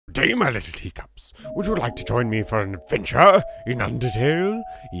day, my little teacups. Would you like to join me for an adventure in Undertale?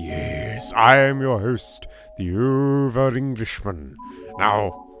 Yes, I am your host, the Overenglishman.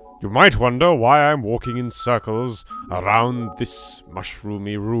 Now, you might wonder why I'm walking in circles around this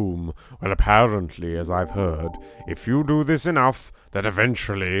mushroomy room. Well, apparently, as I've heard, if you do this enough, then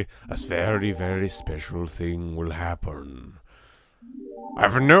eventually a very, very special thing will happen. I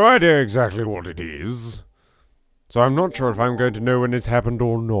have no idea exactly what it is, so I'm not sure if I'm going to know when it's happened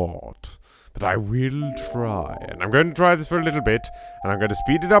or not. But I will try, and I'm going to try this for a little bit, and I'm going to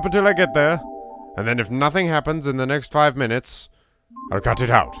speed it up until I get there, and then if nothing happens in the next 5 minutes, I'll cut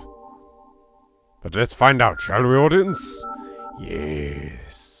it out. But let's find out, shall we, audience?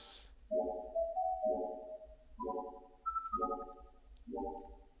 Yes.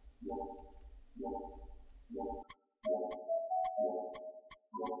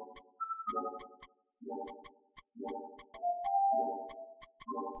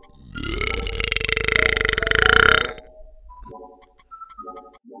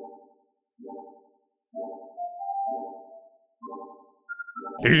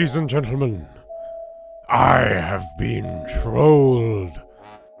 Ladies and gentlemen, I have been trolled.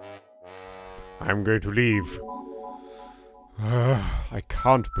 I'm going to leave. I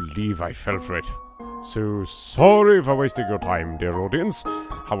can't believe I fell for it. So sorry for wasting your time, dear audience.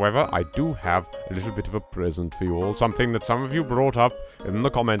 However, I do have a little bit of a present for you all. Something that some of you brought up in the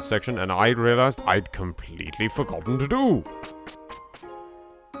comments section, and I realized I'd completely forgotten to do.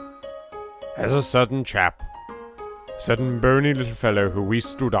 There's a certain chap, certain bony little fellow who we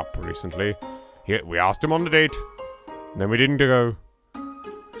stood up recently. We asked him on a date, and then we didn't go.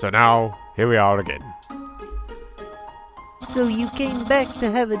 So now, here we are again. So you came back to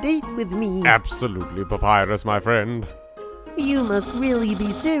have a date with me? Absolutely, Papyrus, my friend. You must really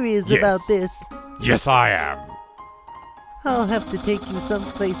be serious Yes. about this. Yes, I am. I'll have to take you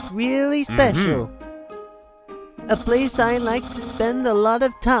someplace really special. A place I like to spend a lot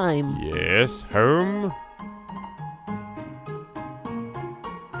of time. Yes, home?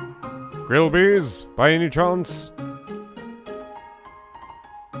 Grillby's, by any chance?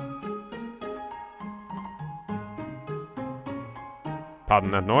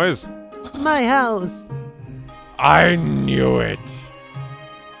 Pardon that noise? My house. I knew it!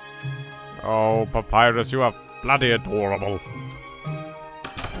 Oh, Papyrus, you are bloody adorable.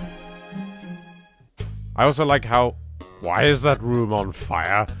 I also like how... Why is that room on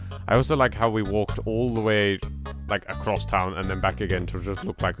fire? I also like how we walked all the way, like, across town and then back again to just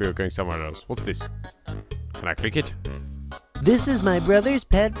look like we were going somewhere else. What's this? Can I click it? This is my brother's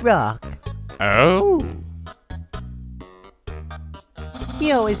pet rock. Oh!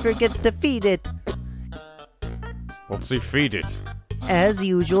 He always forgets to feed it. What's he feed it? As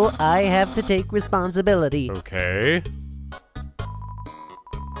usual, I have to take responsibility. Okay.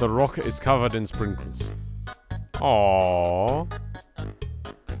 The rock is covered in sprinkles. Aww.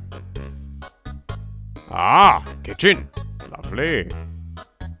 Ah, kitchen. Lovely.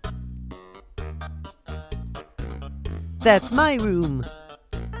 That's my room.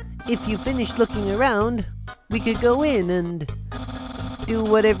 If you finish looking around, we could go in and do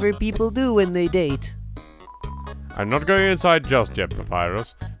whatever people do when they date. I'm not going inside just yet,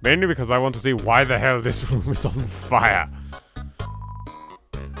 Papyrus. Mainly because I want to see why the hell this room is on fire.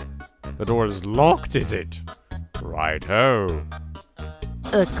 The door is locked, is it? Righto.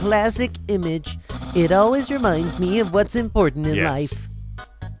 A classic image. It always reminds me of what's important in Yes. life.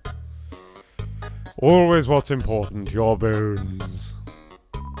 Always what's important, your bones.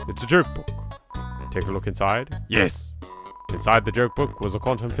 It's a joke book. Take a look inside. Yes. Inside the joke book was a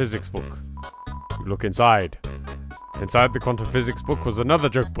quantum physics book. You look inside. Inside the quantum physics book was another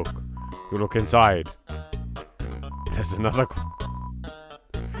joke book. You look inside. There's another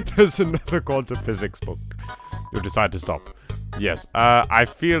quantum physics book. You decide to stop. Yes, I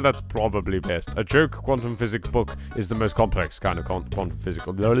feel that's probably best. A joke quantum physics book is the most complex kind of quantum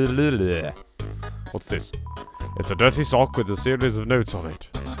physical. What's this? It's a dirty sock with a series of notes on it.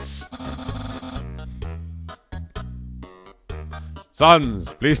 Sons,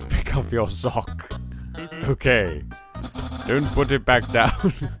 please pick up your sock. Okay. Don't put it back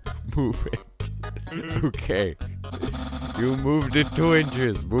down. Move it. Okay. You moved it 2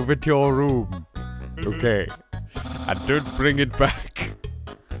 inches. Move it to your room. Okay. And don't bring it back.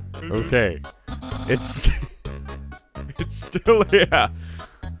 Okay. It's still here.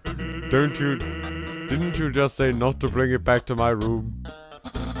 Didn't you just say not to bring it back to my room?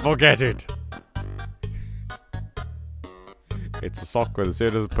 Forget it. It's a sock with a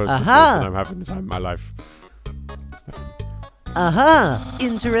series of post-it notes and I'm having the time of my life. Aha!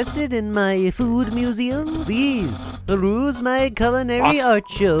 Interested in my food museum? Please, Peruse my culinary What? art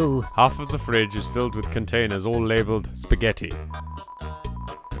show. Half of the fridge is filled with containers all labeled spaghetti.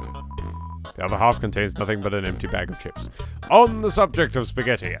 The other half contains nothing but an empty bag of chips. On the subject of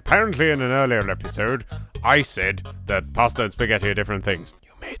spaghetti, apparently in an earlier episode, I said that pasta and spaghetti are different things.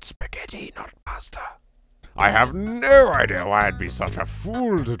 You made spaghetti, not pasta. I have no idea why I'd be such a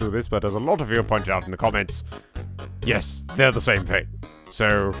fool to do this, but as a lot of you pointed out in the comments, yes, they're the same thing.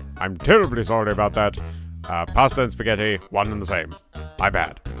 So, I'm terribly sorry about that. Pasta and spaghetti, one and the same. My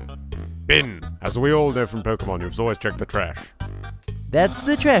bad. Bin. As we all know from Pokemon, you've always checked the trash. That's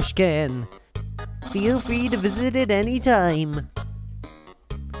the trash can. Feel free to visit it any time.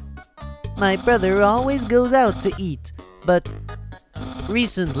 My brother always goes out to eat, but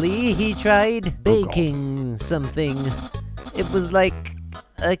recently he tried baking something. It was like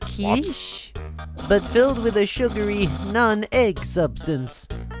a quiche, but filled with a sugary, non-egg substance.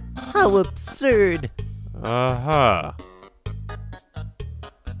 How absurd! Uh-huh.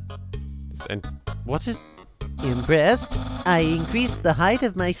 And what is... Impressed? I increased the height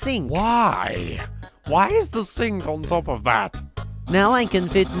of my sink. Why? Why is the sink on top of that? Now I can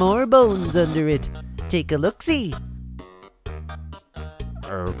fit more bones under it. Take a look-see.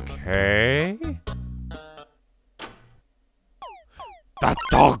 Okay. That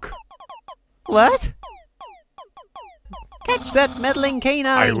dog! What? Catch that meddling canine!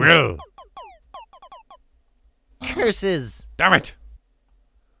 I will! Curses! Damn it!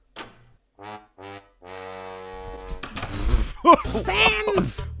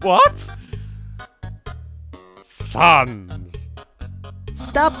 Sans! What? Sons!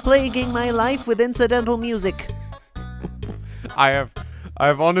 Stop plaguing my life with incidental music. I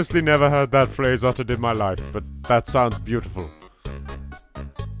have honestly never heard that phrase uttered in my life, but that sounds beautiful.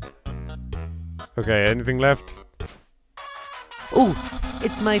 Okay, anything left? Oh,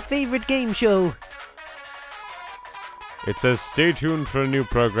 it's my favorite game show. It says stay tuned for a new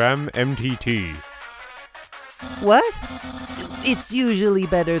program, MTT. What? It's usually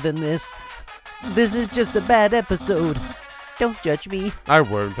better than this. This is just a bad episode. Don't judge me. I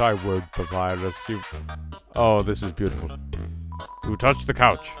won't, Papyrus. Oh, this is beautiful. You touch the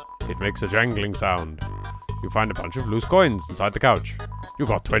couch. It makes a jangling sound. You find a bunch of loose coins inside the couch. You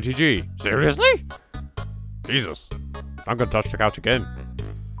got 20G. Seriously? Jesus. I'm gonna touch the couch again.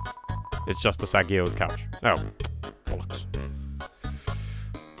 It's just a saggy old couch. Oh, bollocks.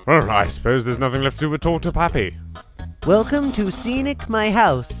 Well, I suppose there's nothing left to do but talk to Pappy. Welcome to Scenic My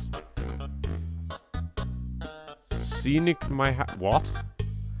House. Scenic my what?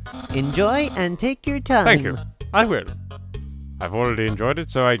 Enjoy and take your time. Thank you. I will. I've already enjoyed it,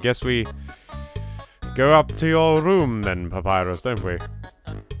 so I guess we go up to your room then, Papyrus, don't we?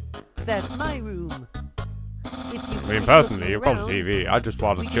 That's my room. I mean, personally, you've got a TV. I just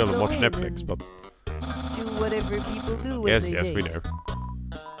want to chill and watch Netflix, but... Do whatever people do when Yes, they yes, date. we know.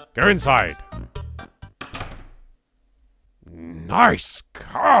 Go inside. Nice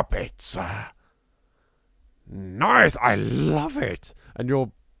carpets. Nice, I love it. And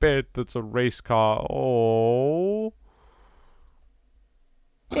your bed that's a race car. Oh.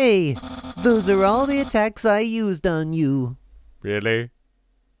 Hey, those are all the attacks I used on you. Really?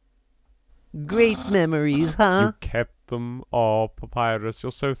 Great memories, huh? You kept them? Oh, Papyrus,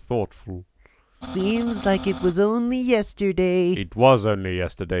 you're so thoughtful. Seems like it was only yesterday. It was only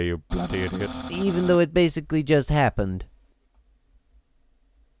yesterday, you bloody idiot. Even though it basically just happened.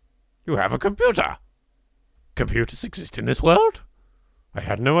 You have a computer. Computers exist in this world? I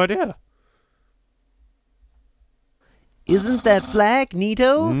had no idea. Isn't that flag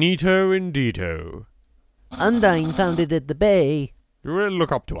neato? Neato indeeto. Undyne found it at the bay. You really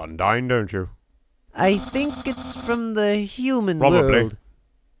look up to Undyne, don't you? I think it's from the human Probably. world.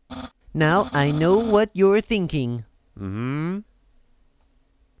 Now I know what you're thinking. Mm-hmm.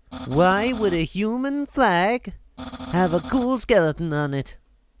 Why would a human flag have a cool skeleton on it?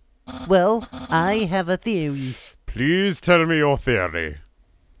 Well, I have a theory. Please tell me your theory.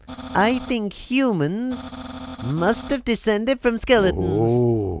 I think humans must have descended from skeletons.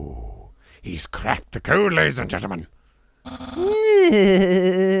 Oh, he's cracked the code, ladies and gentlemen.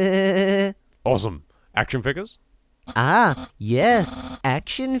 Awesome. Action figures? Ah, yes,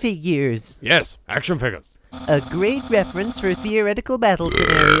 action figures. Yes, action figures. A great reference for theoretical battle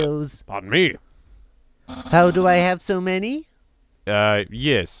scenarios. Pardon me. How do I have so many?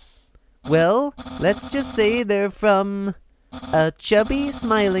 Yes. Well, let's just say they're from a chubby,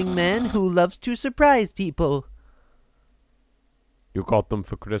 smiling man who loves to surprise people. You got them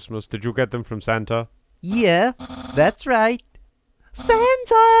for Christmas. Did you get them from Santa? Yeah, that's right. Santa!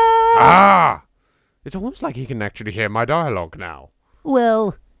 Ah! It's almost like he can actually hear my dialogue now.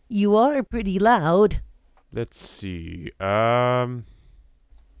 Well, you are pretty loud. Let's see. Bed?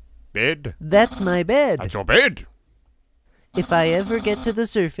 That's my bed. That's your bed? If I ever get to the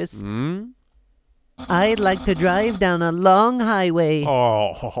surface, Hmm? I'd like to drive down a long highway.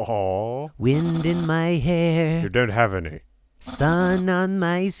 Oh. Wind in my hair. You don't have any. Sun on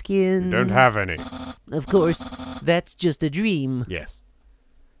my skin. You don't have any. Of course, that's just a dream. Yes.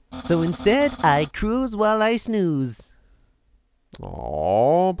 So instead, I cruise while I snooze.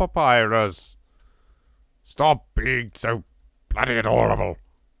 Oh, Papyrus. Stop being so bloody adorable.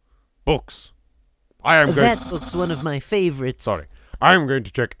 Books. I am going That book's one of my favorites. Sorry. I'm going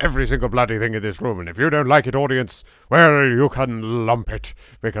to check every single bloody thing in this room, and if you don't like it, audience, well, you can lump it,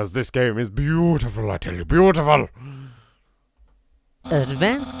 because this game is beautiful, I tell you, beautiful.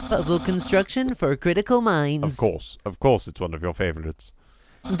 Advanced puzzle construction for critical minds. Of course it's one of your favorites.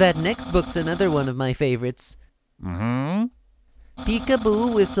 That next book's another one of my favorites. Mm-hmm.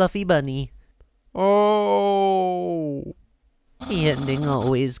 Peekaboo with Fluffy Bunny. Oh. The ending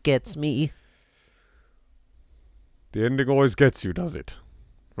always gets me. The ending always gets you, does it?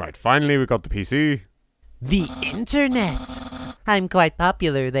 Right, finally we got the PC. The internet! I'm quite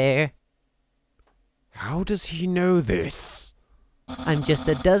popular there. How does he know this? I'm just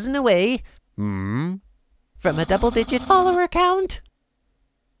a dozen away Hmm? from a double-digit follower count.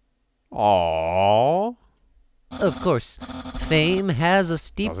 Aww. Of course, fame has a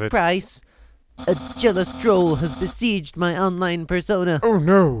steep Does it? price. A jealous troll has besieged my online persona, Oh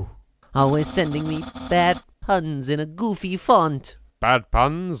no. always sending me bad puns in a goofy font. Bad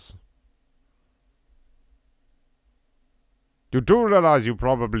puns? You do realize you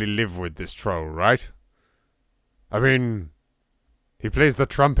probably live with this troll, right? I mean, he plays the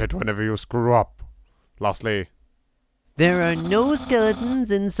trumpet whenever you screw up. Lastly, There are no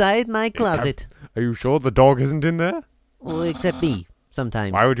skeletons inside my closet. are you sure the dog isn't in there? Well, except me,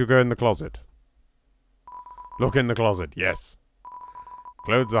 sometimes. Why would you go in the closet? Look in the closet, yes.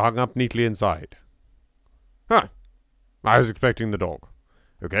 Clothes are hung up neatly inside. Huh. I was expecting the dog.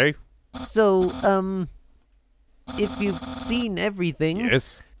 Okay? So, if you've seen everything,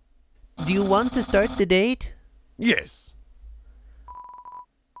 Yes. do you want to start the date? Yes.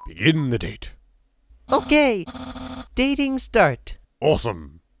 Begin the date. Okay, dating start.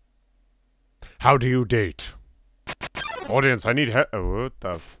 Awesome. How do you date? Audience, I need help. Oh,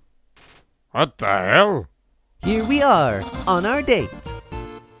 what the hell? Here we are, on our date.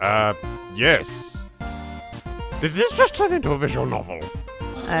 Yes. Did this just turn into a visual novel?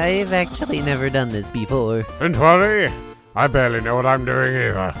 I've actually never done this before. Don't worry. I barely know what I'm doing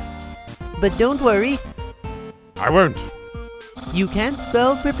either. But don't worry, I won't. you can't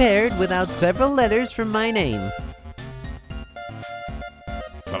spell prepared without several letters from my name.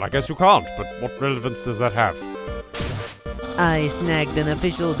 Well, I guess you can't, but what relevance does that have? I snagged an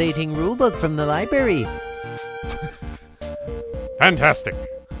official dating rulebook from the library. Fantastic.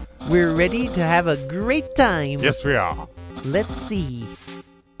 We're ready to have a great time. Yes, we are. Let's see.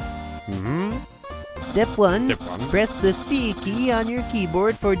 Hmm? Step 1. Step 1. Press the C key on your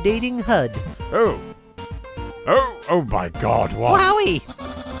keyboard for dating HUD. Oh. Oh my god, what? Wowie!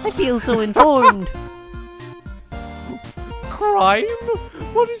 I feel so informed. Crime?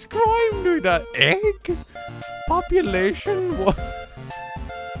 What is crime doing? That egg? Population? What?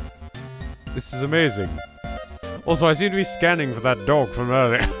 This is amazing. Also, I seem to be scanning for that dog from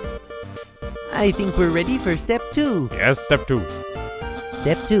earlier. I think we're ready for step 2. Yes, step 2.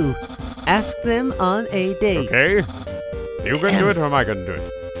 Step 2. Ask them on a date. Okay. You gonna do it or am I gonna do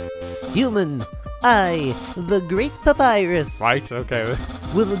it? Human, I, the great Papyrus, Right, okay.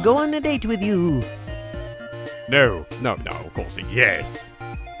 will go on a date with you. No, of course, yes.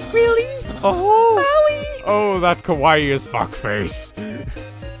 Really? Oh, Wowie! oh, that kawaii as fuck face.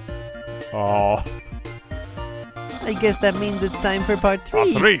 Oh, I guess that means it's time for part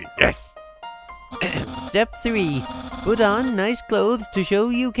 3. part 3, yes. Step 3. Put on nice clothes to show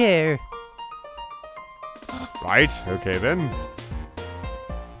you care. Right, okay then.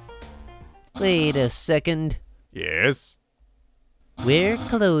 Wait a second. Yes. Wear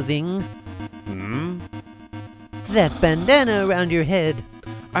clothing. Hmm? That bandana around your head.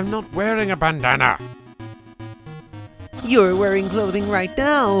 I'm not wearing a bandana. You're wearing clothing right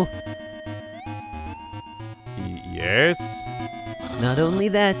now. Yes. Not only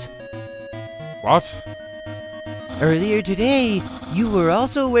that, What? earlier today, you were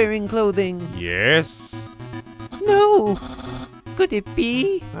also wearing clothing. Yes. No! Could it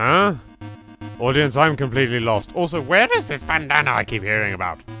be? Huh? Audience, I'm completely lost. Also, where is this bandana I keep hearing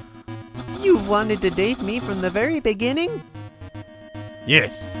about? You've wanted to date me from the very beginning?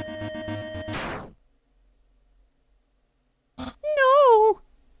 Yes. No!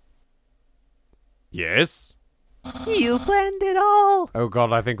 Yes? You planned it all! Oh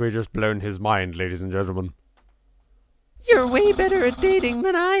god, I think we just blown his mind, ladies and gentlemen. You're way better at dating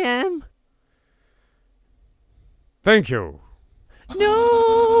than I am! Thank you.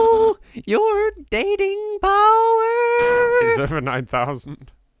 No! Your dating power! Is over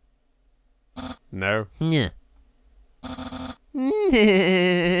 9,000? No. Yeah.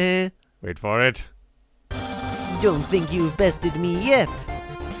 Wait for it. Don't think you've bested me yet.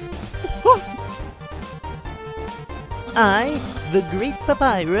 What? I, the great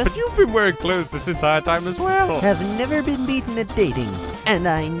Papyrus, But you've been wearing clothes this entire time as well. have never been beaten at dating, and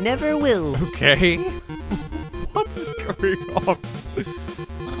I never will. Okay. What is going on?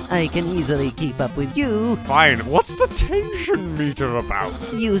 I can easily keep up with you. Fine. What's the tension meter about?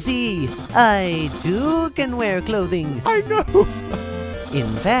 You see, I too can wear clothing. I know. In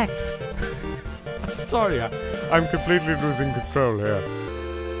fact, Sorry, I'm completely losing control here.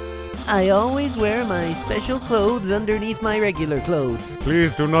 I always wear my special clothes underneath my regular clothes,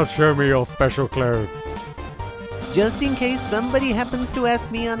 Please do not show me your special clothes. just in case somebody happens to ask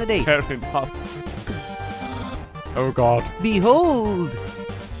me on a date. Fair enough. Oh god. Behold!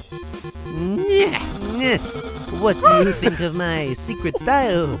 What do you think of my secret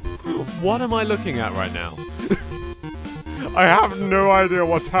style? What am I looking at right now? I have no idea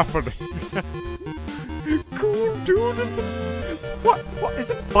what's happening. Cool dude. What is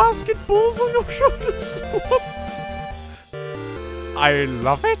it? Basketballs on your shoulders? What? I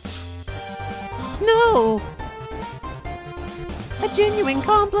love it. No! A genuine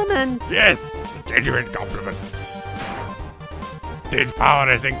compliment! Yes, genuine compliment. This power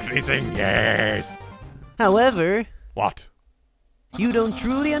is increasing. Yes. However, What? you don't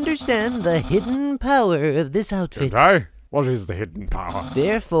truly understand the hidden power of this outfit. Did I? What is the hidden power?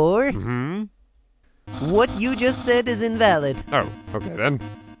 Therefore, Hmm. what you just said is invalid. Oh, okay then.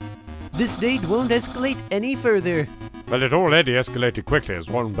 This date won't escalate any further Well, it already escalated quickly, as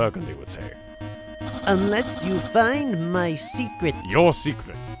Warren Burgundy would say. unless you find my secret. Your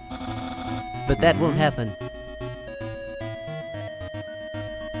secret. But that won't happen.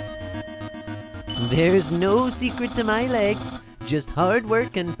 There's no secret to my legs, just hard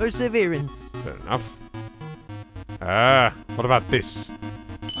work and perseverance. Fair enough. Ah, what about this?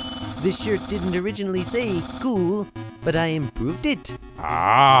 This shirt didn't originally say cool, but I improved it.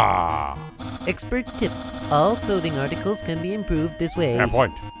 Ah, Expert tip. All clothing articles can be improved this way. fair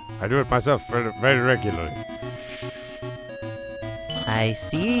point. I do it myself very, very regularly. I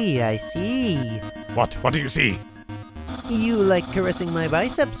see, I see. What? What do you see? You like caressing my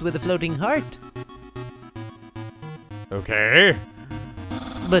biceps with a floating heart. Okay.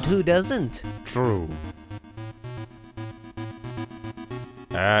 But who doesn't? True.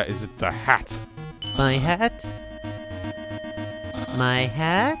 Is it the hat? My hat? My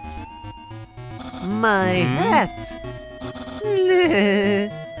hat? My hat!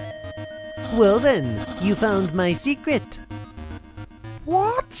 Well then, you found my secret.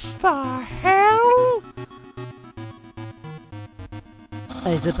 What the hell?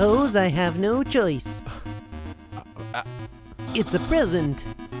 I suppose I have no choice. It's a present.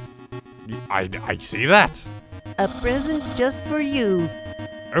 I see that. A present just for you.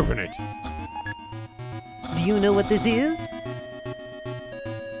 Open it. Do you know what this is?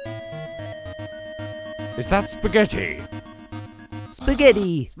 Is that spaghetti?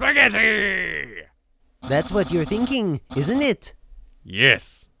 Spaghetti! Spaghetti! That's what you're thinking, isn't it?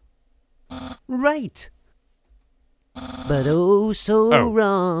 Yes. Right. But oh so Oh,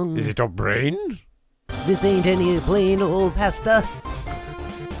 wrong. Is it your brain? This ain't any plain old pasta.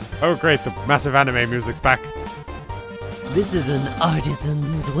 Oh great, the massive anime music's back. This is an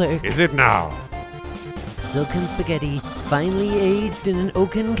artisan's work. Is it now? Silken spaghetti, finely aged in an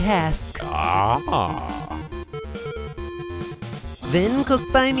oaken cask. Ah. Then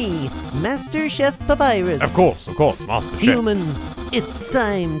cooked by me, Master Chef Papyrus. Of course, Master Chef. Human, it's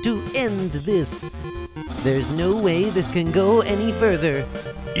time to end this. There's no way this can go any further.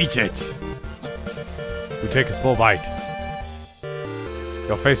 Eat it. You take a small bite.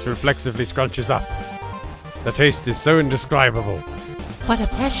 Your face reflexively scrunches up. The taste is so indescribable. What a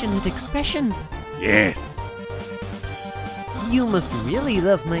passionate expression. Yes. You must really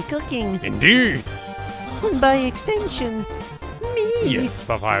love my cooking. Indeed. And by extension, me. Yes,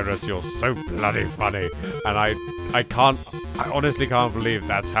 Papyrus, you're so bloody funny. And I honestly can't believe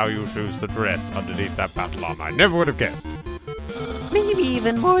that's how you choose to dress underneath that battle armor. I never would have guessed. Maybe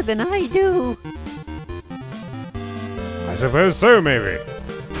even more than I do. I suppose so, maybe.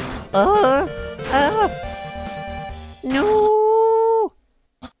 No.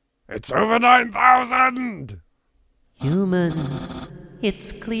 It's over 9,000! Human,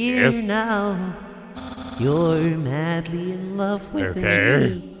 it's clear Yes. now. You're madly in love with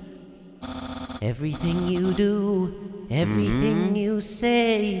me. Everything you do, everything you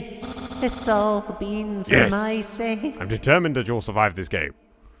say, it's all been for my sake. I'm determined that you'll survive this game.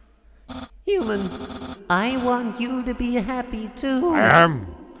 Human, I want you to be happy too. I am.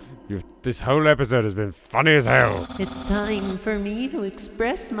 This whole episode has been funny as hell. It's time for me to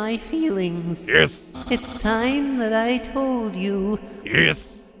express my feelings. Yes. It's time that I told you.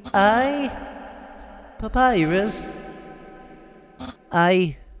 Yes. Papyrus.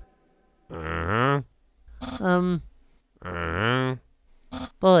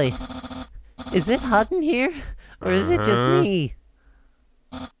 Boy, is it hot in here? Or is it just me?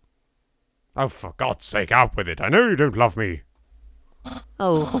 Oh, for God's sake, out with it. I know you don't love me.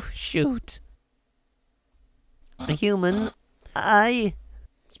 Oh, shoot. Human,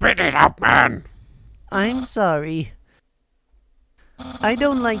 Spit it out, man! I'm sorry. I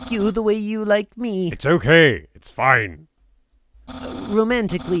don't like you the way you like me. It's okay. It's fine.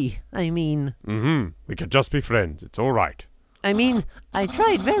 Romantically, I mean. We could just be friends. It's all right. I mean, I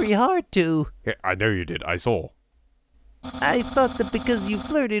tried very hard to. Yeah, I know you did. I saw. I thought that because you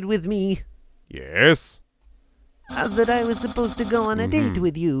flirted with me, Yes? that I was supposed to go on a date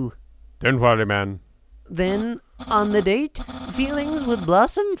with you. Don't worry, man. Then, on the date, feelings would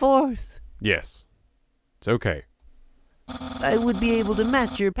blossom forth. Yes. It's okay. I would be able to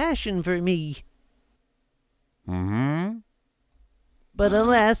match your passion for me. But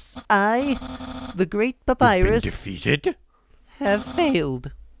alas, the great Papyrus, You've been defeated? have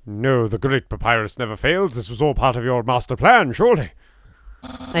failed. No, the great Papyrus never fails. This was all part of your master plan, surely.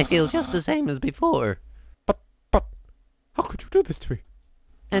 I feel just the same as before. But, how could you do this to me?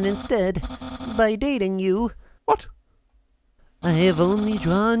 And instead, by dating you, What? I have only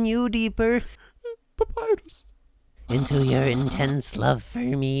drawn you deeper Papyrus. into your intense love for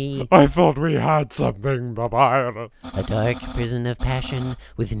me. I thought we had something, Papyrus. A dark prison of passion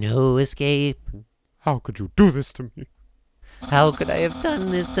with no escape. How could you do this to me? How could I have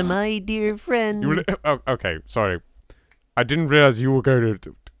done this to my dear friend? Okay, sorry. I didn't realize you were going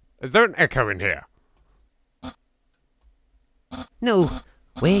to... Is there an echo in here? No,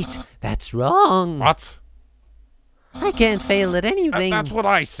 wait, that's wrong. What? I can't fail at anything. That's what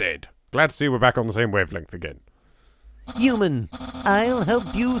I said. Glad to see we're back on the same wavelength again. Human, I'll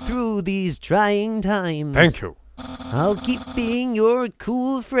help you through these trying times. Thank you. I'll keep being your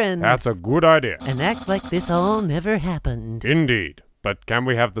cool friend. That's a good idea. And act like this all never happened. Indeed. But can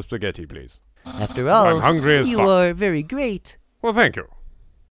we have the spaghetti, please? After all, I'm hungry as you fuck. are very great. Well, thank you.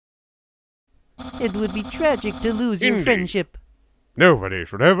 It would be tragic to lose your Indeed. friendship. Nobody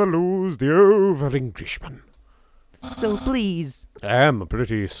should ever lose the Overenglishman. So please, I am a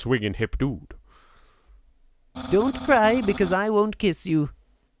pretty swinging hip dude. don't cry because I won't kiss you.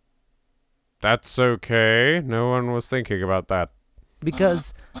 That's okay. No one was thinking about that.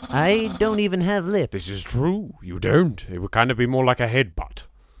 Because I don't even have lips. This is true. You don't. It would kind of be more like a headbutt.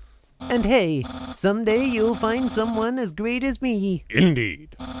 And hey, someday you'll find someone as great as me.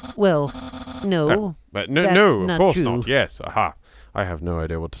 Indeed. Well, no. But That's no, of not course true. not. Yes, aha. I have no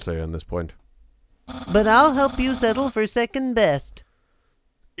idea what to say on this point. But I'll help you settle for second best.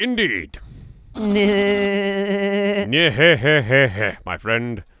 Indeed. Oh, Nyeh, my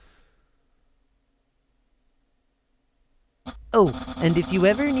friend. and if you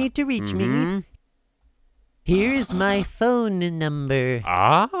ever need to reach me, here's my phone number.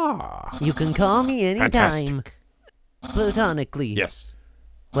 Ah. You can call me anytime. Fantastic. Platonically. Yes.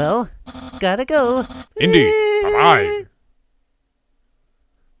 Well, gotta go. Indeed. Bye-bye.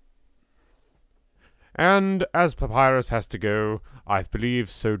 And as Papyrus has to go, I believe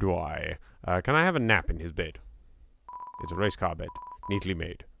so do I. Can I have a nap in his bed? It's a race car bed. Neatly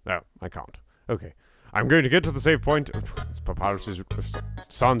made. No, I can't. Okay. I'm going to get to the save point. Papyrus's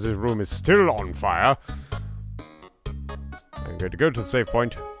son's room is still on fire. I'm going to go to the save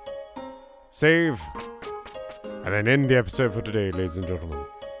point. Save. And then end the episode for today, ladies and gentlemen.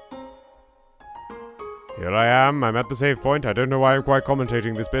 Here I am. I'm at the save point. I don't know why I'm quite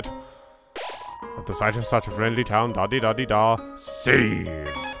commentating this bit. At the sight of such a friendly town, da-dee-da-dee-da, save!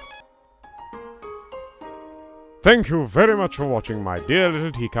 Thank you very much for watching, my dear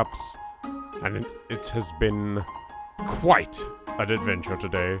little teacups. And it has been quite an adventure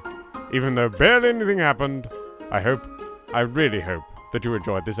today. Even though barely anything happened, I really hope that you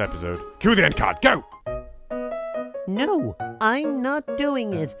enjoyed this episode. Cue the end card, go! No, I'm not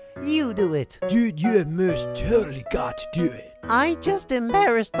doing it. You do it. Dude, you have most totally got to do it. I just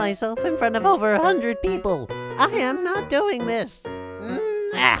embarrassed myself in front of over 100 people. I am not doing this.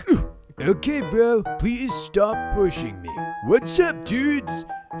 Okay, bro, please stop pushing me. What's up, dudes?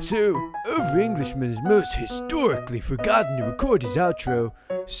 So, Overenglishman is most historically forgotten to record his outro,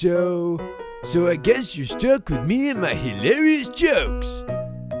 so I guess you're stuck with me and my hilarious jokes.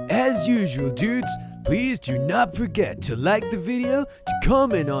 As usual, dudes, please do not forget to like the video, to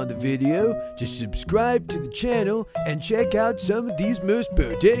comment on the video, to subscribe to the channel, and check out some of these most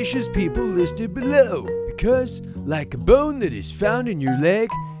bodacious people listed below. Because, like a bone that is found in your leg,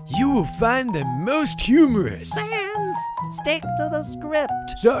 you will find them most humorous. Sans, stick to the script.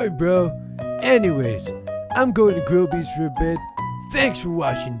 Sorry, bro. Anyways, I'm going to grill bees for a bit. Thanks for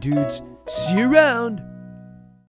watching, dudes. See you around.